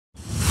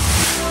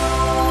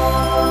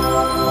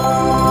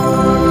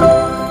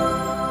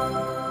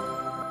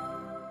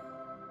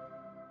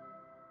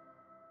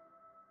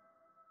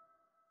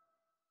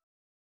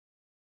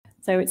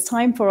So it's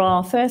time for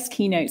our first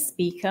keynote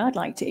speaker. I'd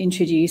like to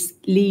introduce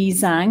Lei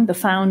Zhang, the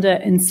founder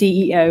and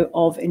CEO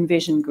of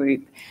Envision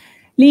Group.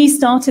 Lei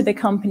started the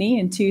company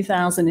in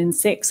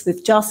 2006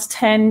 with just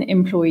 10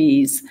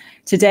 employees.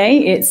 Today,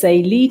 it's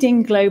a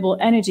leading global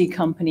energy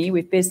company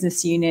with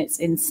business units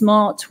in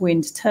smart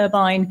wind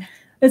turbine,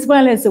 as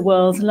well as the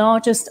world's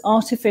largest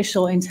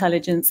artificial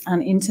intelligence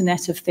and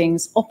Internet of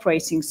Things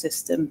operating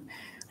system.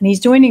 And he's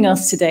joining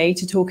us today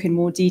to talk in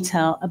more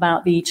detail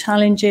about the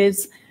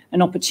challenges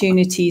and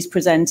opportunities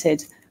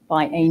presented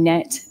by a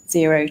net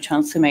zero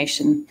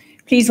transformation.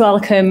 Please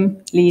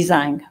welcome Lei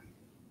Zhang.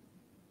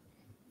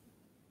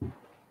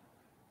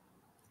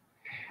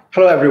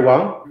 Hello,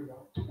 everyone.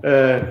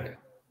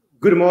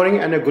 Good morning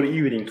and a good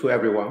evening to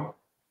everyone.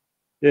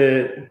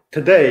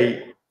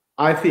 Today,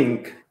 I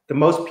think the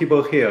most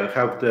people here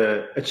have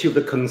achieved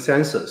the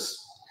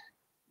consensus.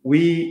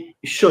 We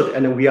should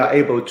and we are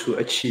able to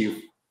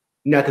achieve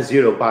net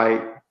zero by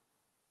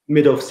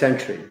middle of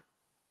century.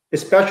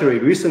 Especially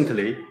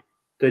recently,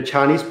 the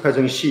Chinese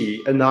President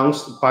Xi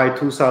announced by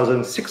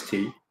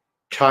 2060,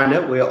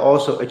 China will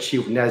also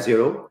achieve net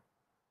zero.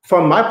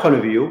 From my point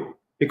of view,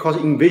 because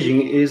Envision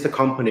is the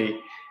company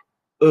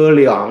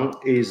early on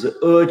is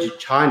urged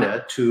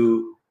China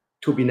to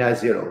be net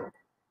zero.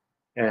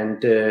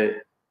 And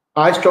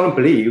I strongly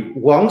believe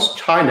once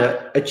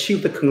China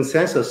achieve the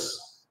consensus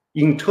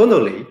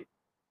internally,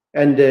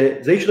 and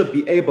they should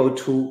be able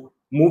to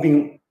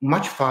moving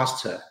much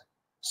faster.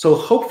 So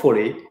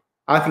hopefully,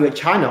 I think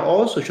China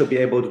also should be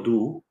able to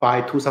do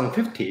by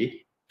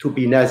 2050 to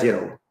be net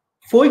zero.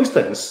 For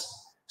instance,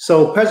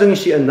 so President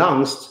Xi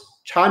announced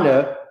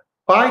China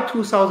by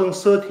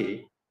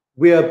 2030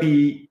 will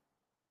be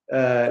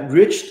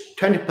reached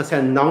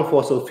 20%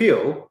 non-fossil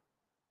fuel.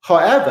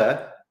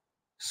 However,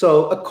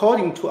 so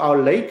according to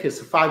our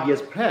latest 5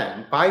 years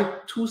plan, by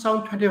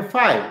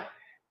 2025,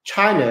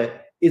 China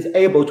is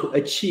able to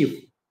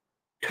achieve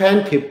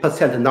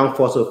 20%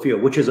 non-fossil fuel,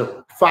 which is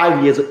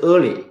 5 years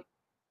early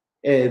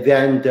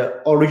than the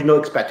original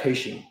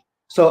expectation.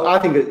 So I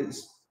think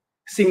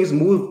things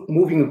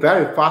moving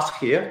very fast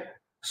here.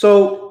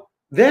 So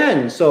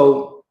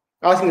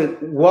I think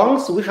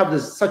once we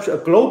have such a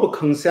global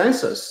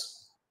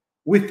consensus,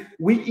 we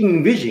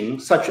envision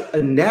such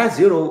a net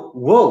zero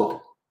world.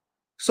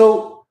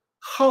 So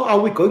how are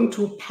we going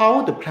to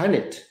power the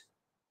planet?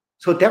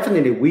 So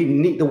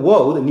definitely the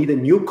world need a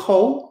new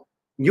coal,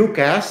 new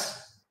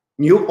gas,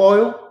 new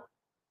oil,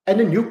 and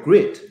a new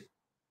grid.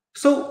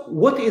 So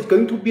what is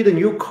going to be the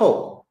new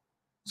coal?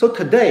 So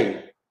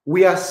today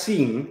we are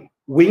seeing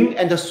wind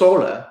and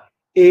solar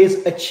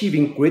is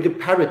achieving grid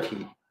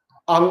parity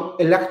on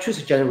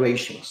electricity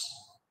generations.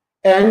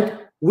 And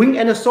wind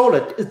and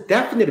solar is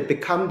definitely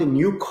becoming the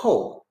new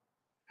coal.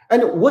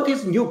 And what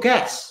is new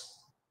gas?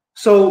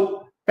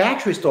 So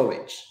battery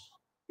storage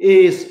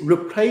is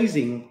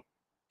replacing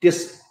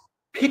this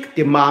peak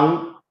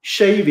demand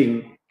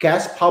shaving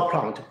gas power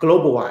plant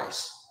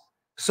global-wise.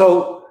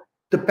 So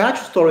the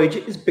battery storage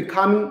is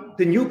becoming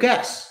the new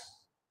gas.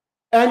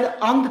 And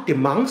on the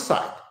demand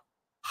side,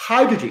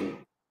 hydrogen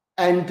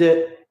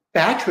and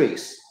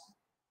batteries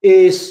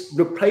is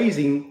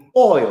replacing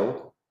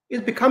oil,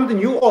 is becoming the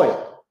new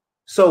oil.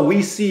 So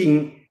we're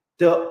seeing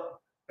the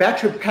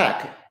battery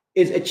pack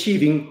is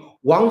achieving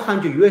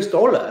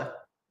 $100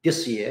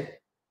 this year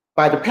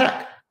by the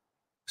pack.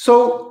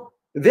 So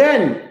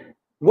then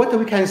what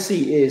we can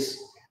see is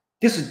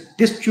this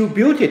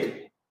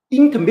distributed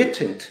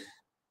intermittent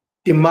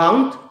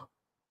demand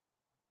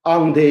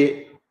on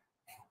the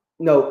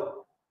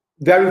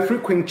very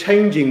frequent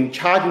changing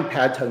charging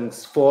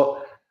patterns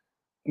for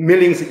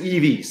millions of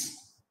EVs,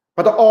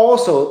 but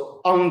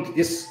also on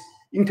this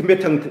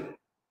intermittent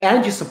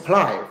energy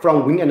supply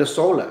from wind and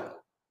solar.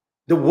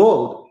 The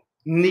world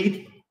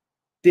needs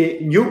the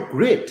new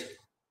grid.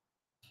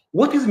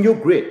 What is new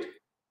grid?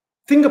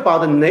 Think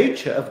about the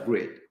nature of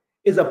grid.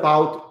 It's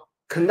about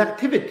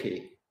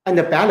connectivity and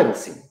the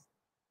balancing.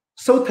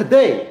 So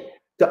today,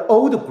 the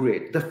old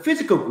grid, the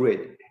physical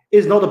grid,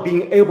 is not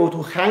being able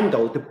to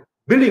handle the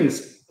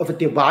billions of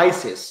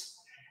devices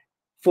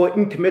for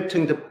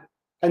intermittent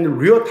and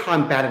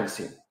real-time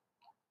balancing.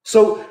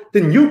 So the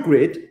new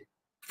grid,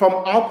 from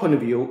our point of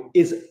view,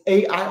 is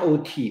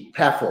AIoT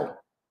platform.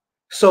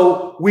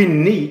 So we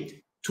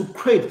need to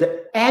create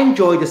the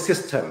Android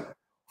system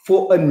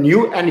for a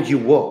new energy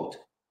world.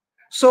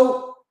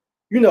 So,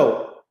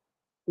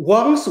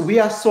 once we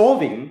are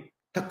solving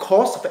the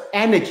cost of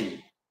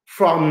energy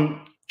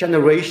from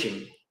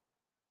generation,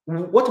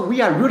 what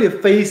we are really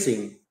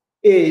facing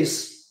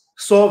is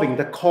solving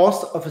the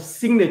cost of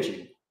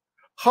synergy.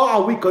 How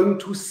are we going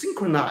to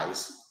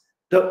synchronize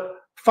the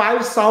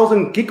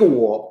 5,000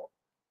 gigawatt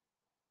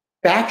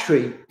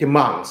battery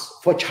demands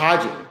for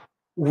charging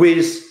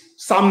with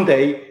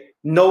someday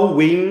no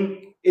wind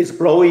is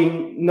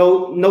blowing,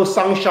 no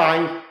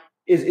sunshine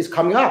is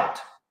coming out?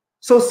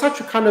 So such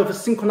a kind of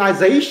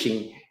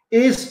synchronization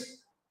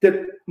is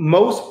the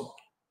most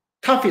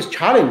toughest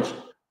challenge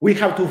we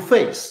have to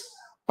face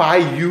by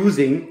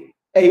using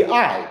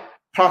AI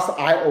plus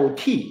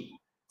IoT.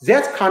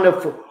 That kind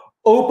of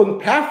open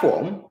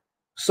platform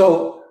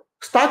So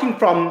starting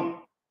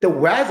from the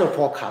weather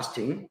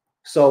forecasting,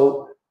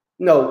 so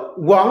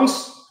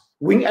once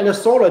wind and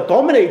solar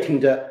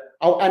dominating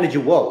our energy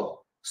world,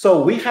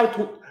 so we have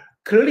to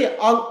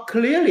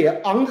clearly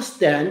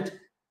understand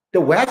the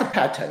weather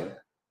pattern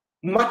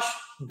much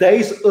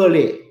days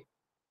earlier,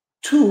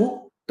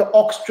 to the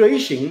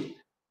orchestration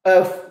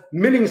of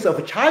millions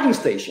of charging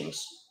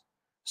stations.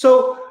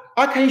 So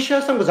I can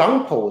share some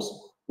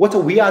examples what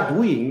we are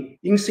doing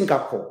in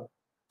Singapore.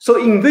 So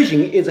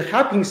Envision is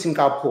helping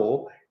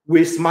Singapore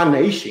with Smart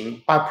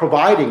Nation by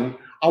providing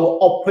our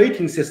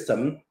operating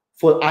system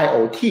for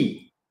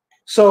IoT.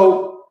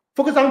 So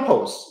for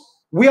examples,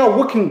 we are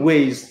working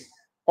with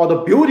all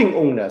the building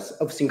owners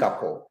of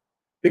Singapore,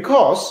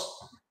 because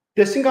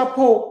the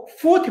Singapore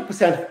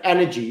 40% of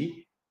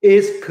energy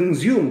is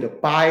consumed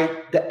by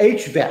the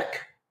HVAC,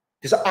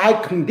 this air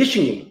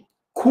conditioning,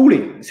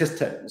 cooling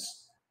systems.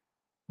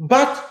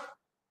 But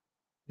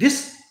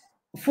this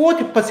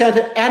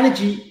 40%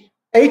 energy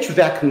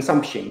HVAC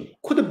consumption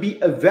could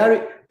be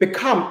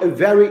become a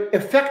very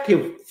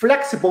effective,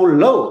 flexible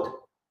load,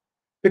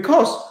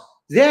 because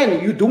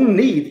then you don't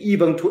need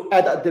even to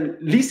add the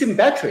lithium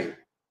battery.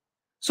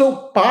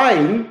 So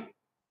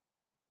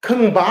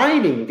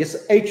combining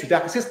this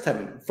HVAC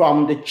system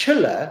from the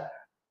chiller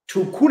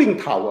to cooling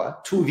tower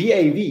to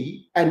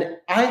VAV and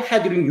air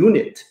handling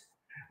unit,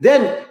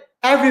 then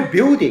every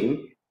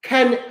building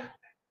can,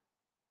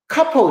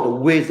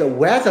 coupled with the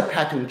weather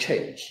pattern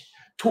change,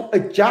 to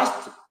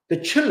adjust the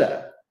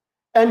chiller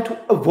and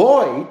to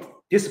avoid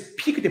this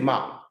peak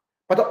demand,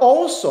 but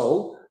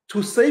also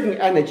to saving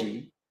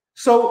energy.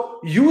 So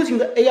using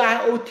the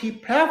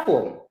AIoT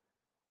platform,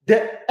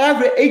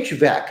 every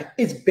HVAC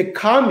is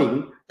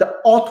becoming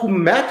the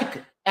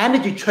automatic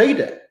energy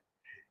trader.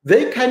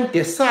 They can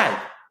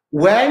decide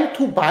when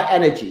to buy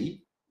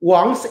energy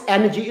once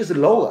energy is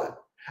lower.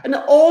 And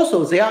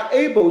also they are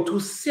able to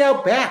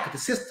sell back the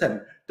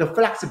system, the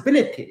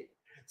flexibility.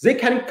 They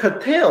can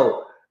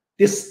curtail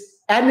this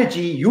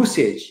energy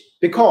usage,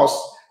 because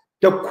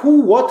the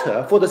cool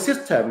water for the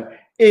system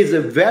is a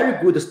very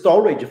good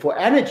storage for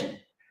energy.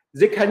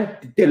 They can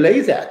delay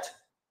that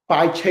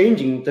by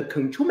changing the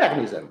control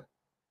mechanism.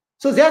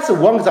 So that's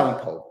one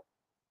example.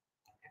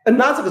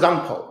 Another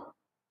example,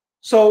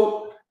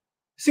 so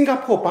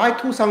Singapore by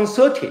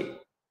 2030,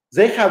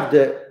 they have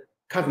the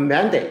kind of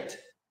mandate.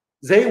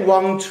 They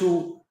want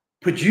to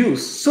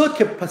produce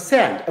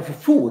 30% of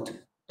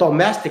food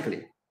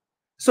domestically.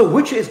 So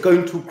which is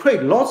going to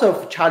create lots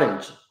of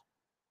challenge,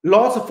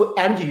 lots of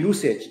energy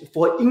usage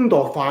for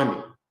indoor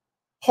farming.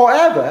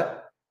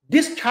 However,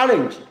 this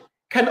challenge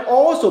can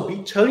also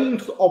be turned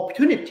into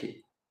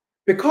opportunity,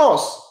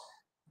 because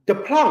the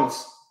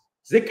plants,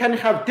 they can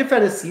have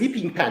different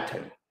sleeping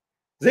pattern.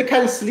 They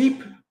can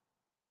sleep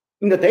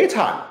in the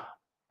daytime,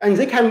 and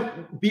they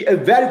can be a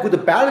very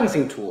good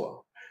balancing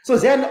tool. So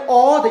then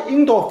all the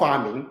indoor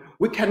farming,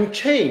 we can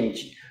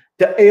change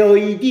the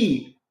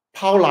LED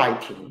power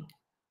lighting,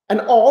 and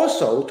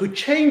also to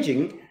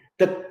changing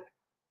the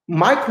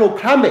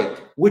microclimate,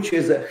 which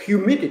is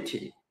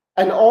humidity,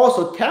 and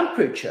also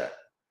temperature.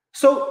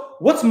 So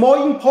what's more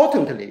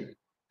importantly,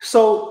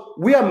 so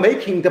we are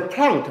making the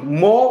plant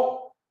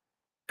more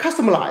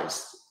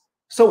customized,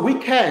 so we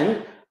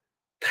can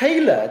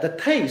tailor the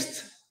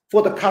taste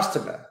for the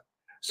customer.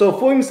 So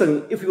for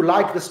instance, if you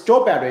like the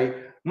strawberry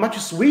much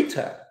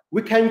sweeter,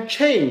 we can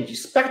change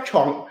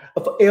spectrum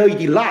of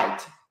LED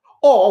light,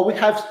 or we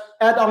have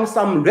add on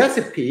some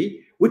recipe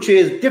which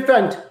is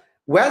different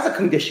weather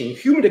condition,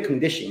 humidity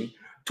condition,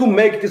 to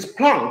make this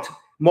plant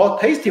more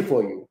tasty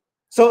for you.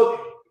 So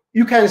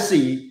you can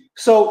see,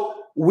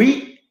 so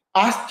we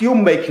are still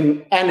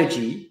making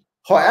energy.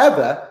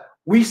 However,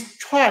 we're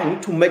trying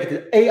to make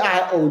the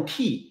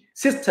AIoT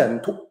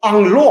system to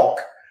unlock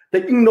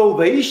the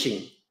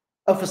innovation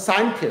of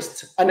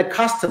scientists and the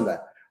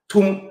customer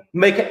to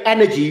make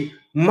energy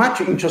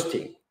much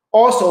interesting,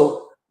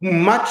 also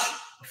much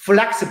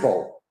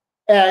flexible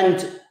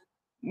and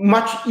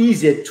much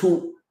easier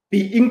to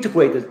be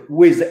integrated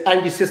with the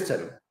energy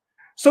system.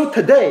 So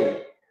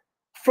today,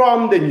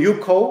 from the new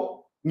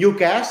coal, new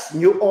gas,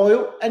 new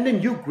oil, and the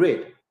new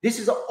grid, this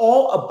is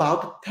all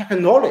about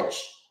technology.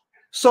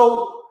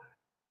 So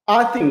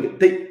I think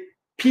the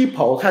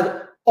people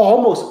have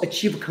almost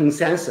achieved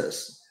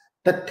consensus.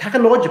 The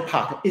technology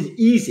part is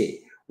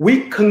easy.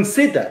 We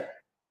consider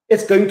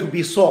it's going to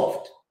be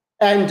solved.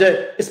 And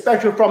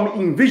especially from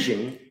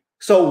Envision,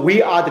 so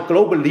we are the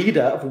global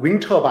leader of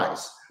wind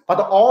turbines, but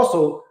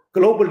also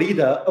global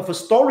leader of a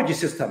storage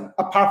system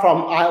apart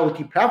from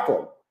IoT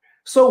platform.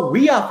 So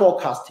we are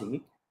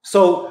forecasting,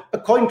 so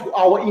according to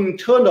our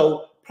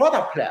internal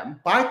product plan,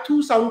 by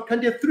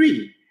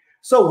 2023,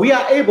 so we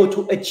are able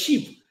to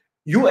achieve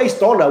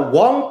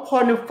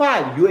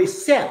 $1.5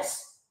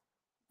 US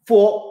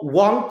for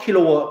 1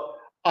 kilowatt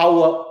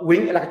hour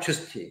wind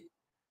electricity.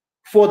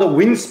 For the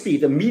wind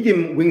speed, the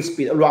medium wind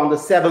speed around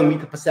 7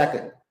 meters per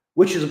second,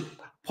 which is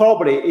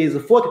probably is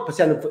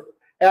 40% of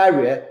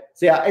area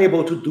they are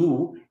able to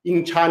do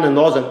in China,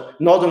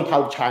 northern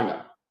part of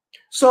China.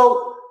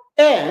 So,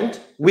 and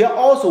we are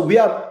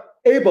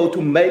able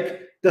to make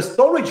the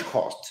storage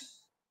cost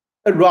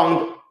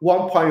around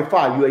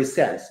 1.5 US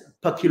cents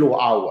per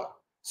kilowatt hour.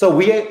 So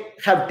we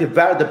have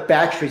developed a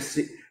battery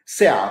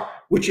cell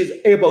which is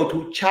able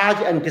to charge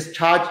and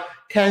discharge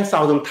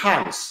 10,000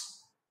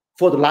 times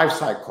for the life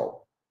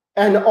cycle,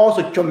 and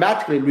also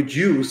dramatically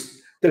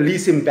reduce the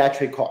lithium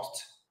battery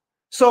cost.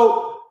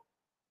 So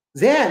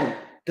then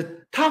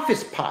the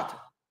toughest part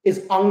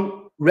is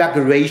on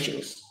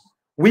regulations.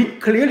 We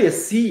clearly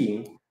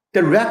see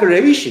the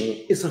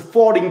regulation is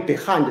falling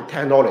behind the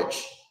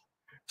technology.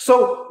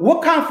 So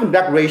what kind of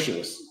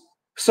regulations?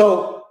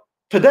 So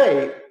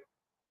today,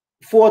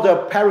 for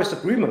the Paris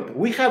Agreement,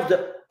 we have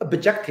the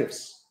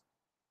objectives,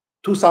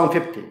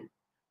 2050.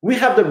 We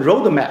have the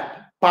roadmap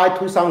by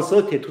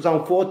 2030,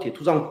 2040,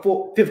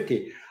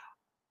 2050,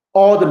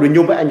 all the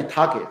renewable energy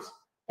targets.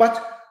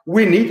 But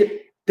we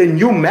need the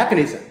new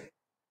mechanism.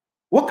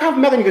 What kind of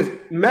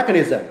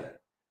mechanism?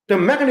 The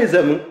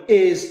mechanism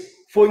is,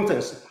 for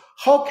instance,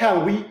 how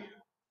can we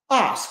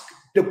ask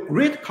the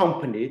grid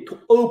company to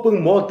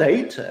open more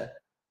data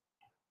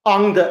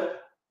on the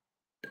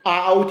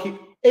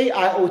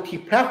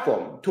AIoT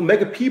platform to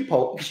make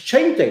people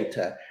exchange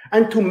data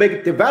and to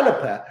make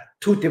developer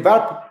to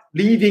develop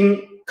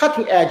leading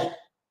cutting-edge,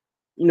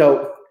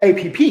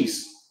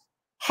 apps?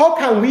 How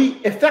can we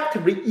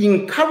effectively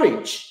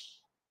encourage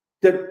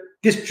the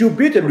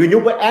distributed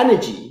renewable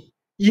energy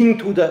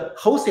into the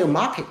wholesale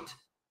market?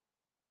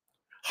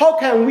 How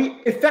can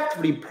we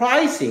effectively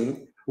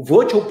pricing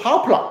virtual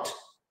power plant?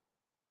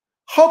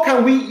 How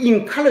can we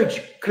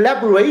encourage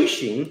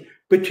collaboration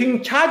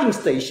between charging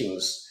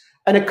stations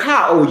and a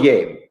car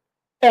OEM,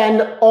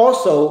 and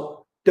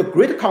also the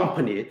grid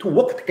company to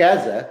work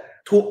together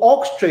to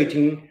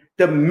orchestrating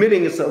the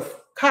millions of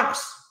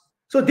cars?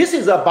 So this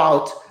is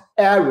about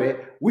area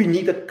we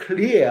need a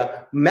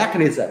clear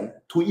mechanism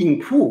to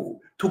improve,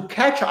 to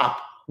catch up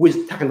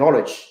with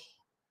technology.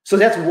 So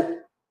that's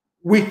what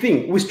we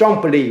think, we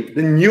strongly believe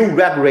the new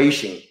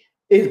regulation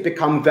is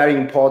become very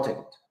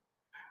important.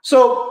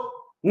 So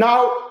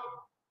now,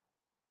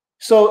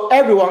 so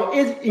everyone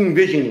is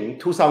envisioning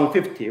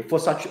 2050 for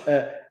such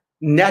a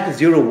net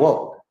zero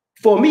world.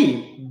 For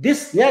me,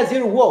 this net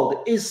zero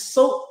world is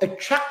so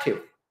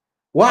attractive.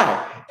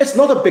 Why? It's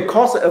not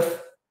because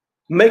of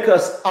make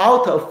us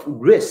out of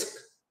risk.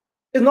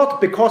 It's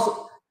not because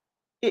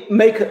it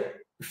make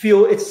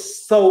feel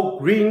it's so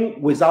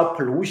green without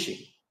pollution,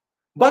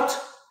 but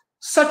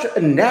such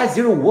a net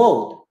zero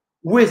world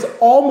with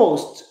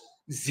almost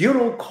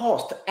zero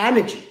cost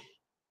energy.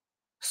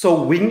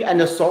 So wind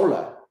and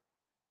solar,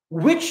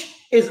 which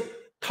is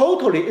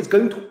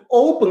going to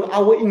open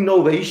our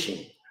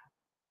innovation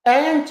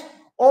and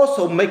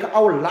also make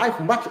our life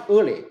much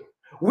earlier.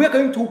 We're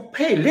going to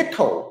pay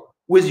little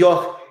with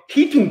your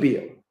heating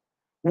bill.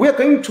 We're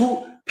going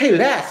to pay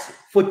less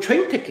for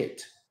train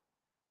ticket.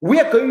 We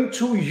are going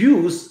to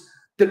use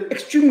the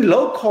extremely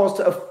low cost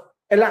of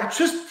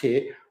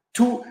electricity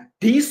to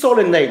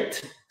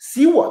desalinate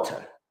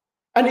seawater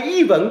and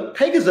even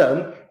take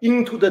them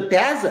into the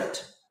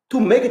desert to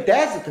make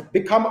desert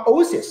become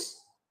oasis.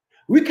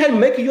 We can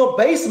make your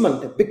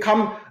basement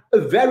become a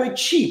very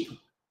cheap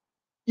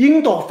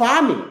indoor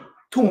farming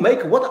to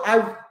make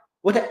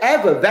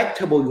whatever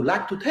vegetable you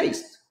like to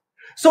taste.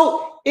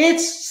 So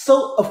it's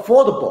so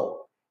affordable.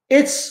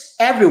 It's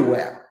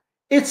everywhere.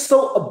 It's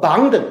so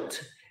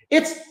abundant.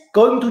 It's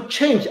going to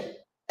change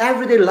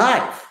everyday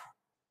life.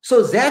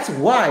 So that's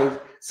why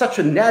such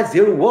a net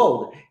zero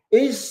world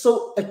is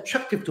so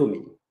attractive to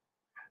me.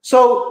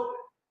 So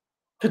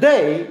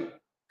today,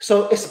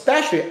 so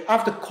especially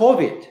after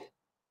COVID,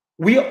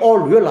 we all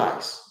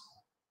realize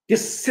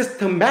this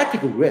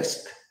systematic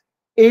risk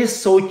is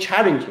so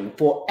challenging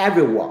for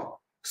everyone.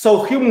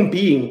 So human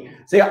beings,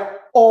 they are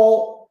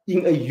all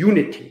in a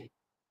unity.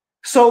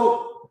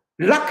 So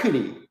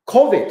luckily,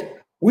 COVID,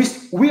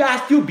 we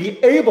are still be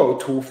able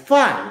to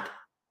find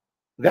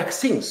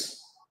vaccines.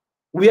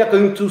 We are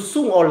going to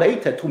soon or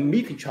later to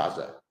meet each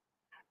other.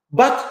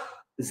 But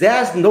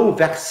there's no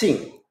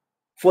vaccine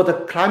for the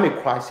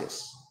climate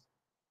crisis.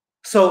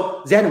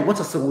 So then what's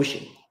the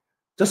solution?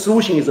 The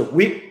solution is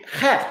we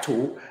have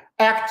to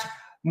act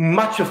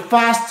much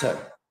faster,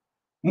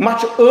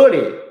 much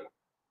earlier,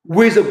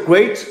 with a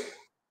great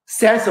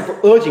sense of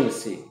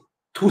urgency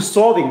to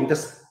solving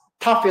the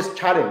toughest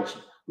challenge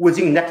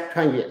within the next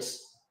 10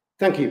 years.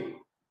 Thank you.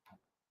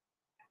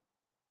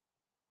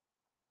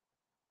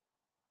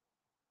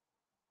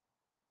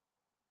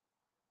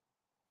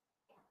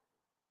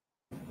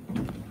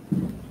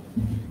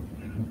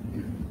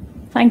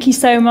 Thank you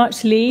so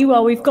much, Lee.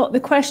 Well, we've got the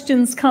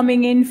questions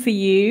coming in for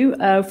you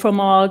from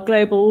our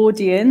global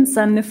audience.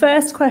 And the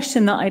first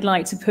question that I'd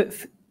like to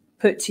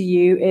put to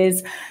you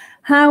is,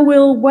 how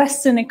will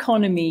Western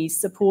economies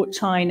support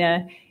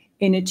China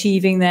in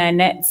achieving their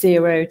net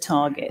zero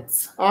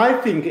targets? I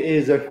think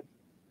is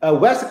a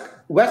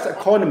West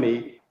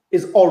economy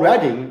is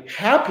already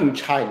helping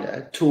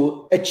China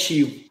to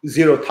achieve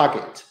zero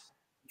target.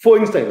 For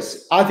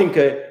instance, I think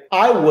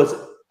I was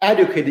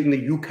educated in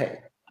the UK.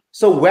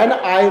 So when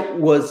I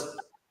was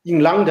in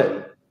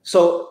London,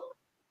 so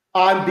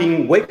I'm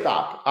being waked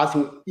up, I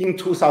think, in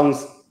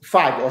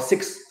 2005 or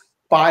 6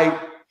 by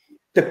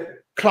the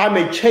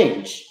climate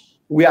change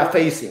we are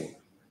facing,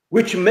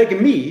 which make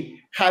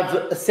me have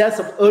a sense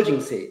of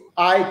urgency.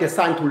 I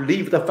decided to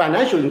leave the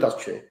financial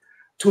industry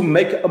to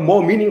make a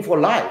more meaningful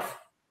life.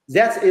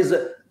 That is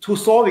to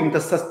solving the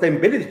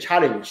sustainability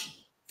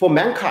challenge for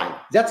mankind.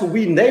 That's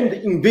we named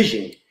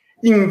Envision.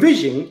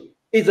 Envision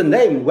is a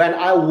name when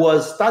I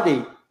was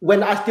studying,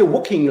 when I still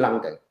working in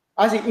London.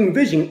 I think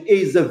Envision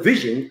is a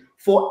vision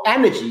for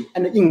energy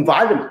and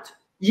environment.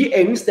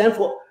 EN stands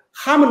for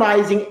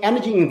harmonizing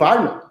energy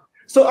environment.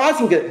 So I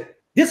think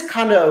this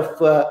kind of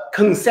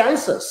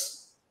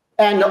consensus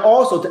and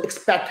also the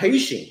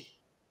expectation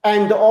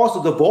and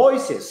also the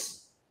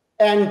voices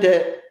and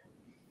the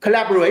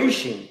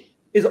collaboration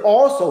is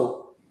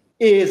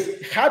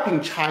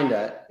helping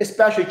China,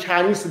 especially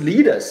Chinese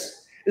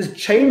leaders, is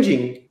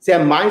changing their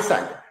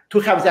mindset to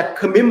have that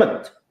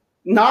commitment.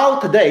 Now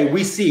today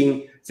we're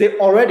seeing they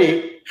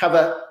already have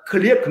a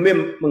clear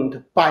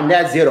commitment by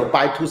net zero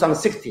by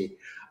 2060.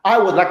 I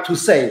would like to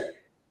say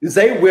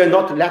they will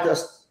not let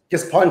us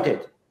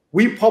disappointed.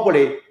 We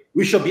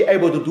should be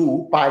able to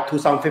do by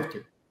 2050.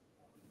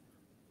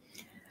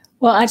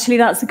 Well, actually,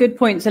 that's a good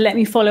point. So let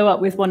me follow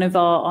up with one of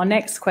our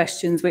next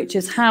questions, which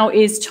is how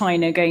is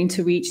China going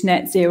to reach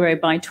net zero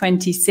by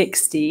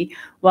 2060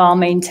 while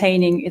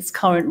maintaining its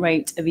current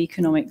rate of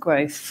economic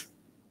growth?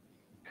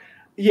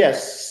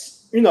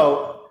 Yes,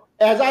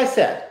 as I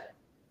said,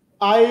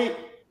 by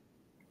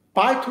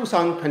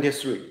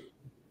 2023,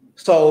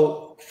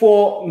 so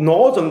for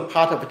northern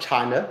part of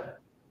China,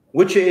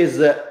 which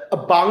is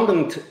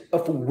abundant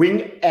of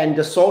wind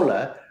and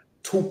solar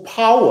to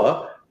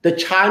power the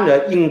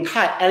China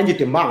entire energy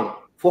demand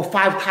for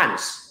 5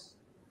 times.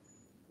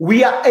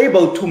 We are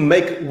able to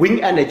make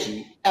wind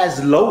energy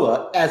as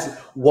lower as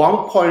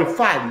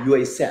 1.5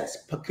 US cents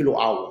per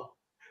kilowatt hour,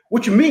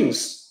 which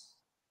means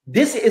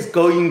this is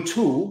going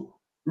to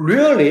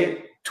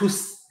really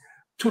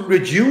to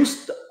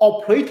reduce the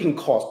operating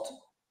cost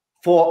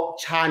for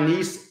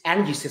Chinese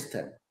energy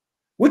system,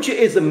 which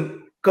is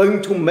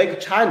going to make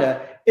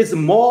China is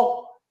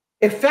more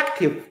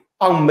effective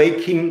on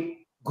making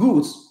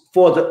goods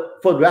for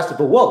the rest of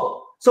the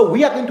world. So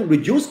we are going to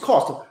reduce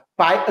cost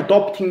by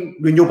adopting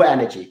renewable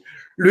energy.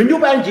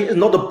 Renewable energy is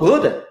not a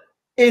burden,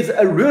 it's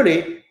a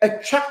really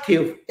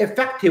attractive,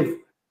 effective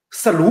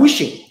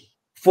solution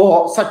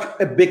for such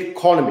a big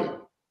economy.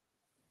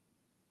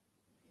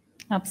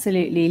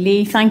 Absolutely.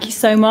 Li, thank you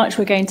so much.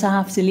 We're going to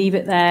have to leave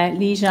it there.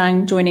 Lei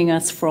Zhang joining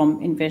us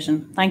from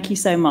Envision. Thank you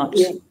so much.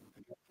 Yeah.